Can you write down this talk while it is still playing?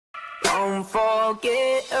won't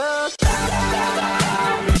forget about.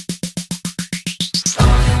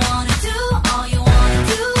 All you wanna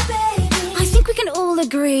do, baby. I think we can all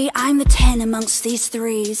agree I'm the 10 amongst these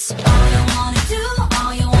threes. All you wanna do,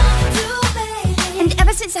 baby. And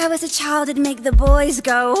ever since I was a child, it'd make the boys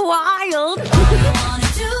go wild.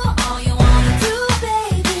 All you wanna do,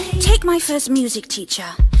 baby. Take my first music teacher,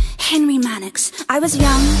 Henry Mannix. I was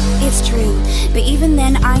young, it's true, but even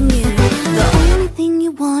then I knew the only thing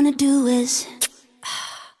you wanna do is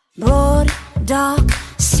broad, dark,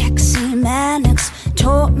 sexy Mannix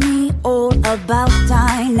taught me all about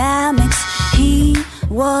dynamics. He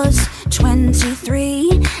was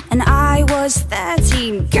 23 and I was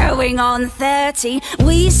 13, going on 30.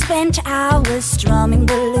 We spent hours strumming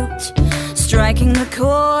the lute, striking the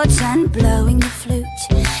chords and blowing the flute.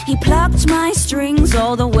 He plucked my strings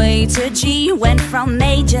all the way to G, went from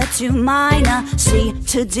major to minor, C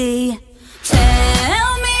to D.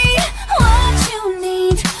 Tell me what you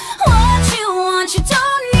need, what you want, you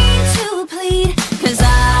don't need to plead. 'Cause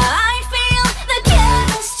I feel the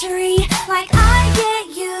chemistry, like I get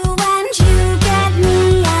you and you get me.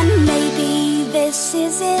 And maybe this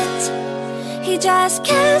is it. He just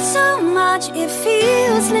cares so much, it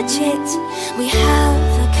feels legit. We have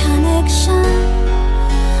a connection.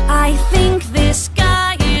 I think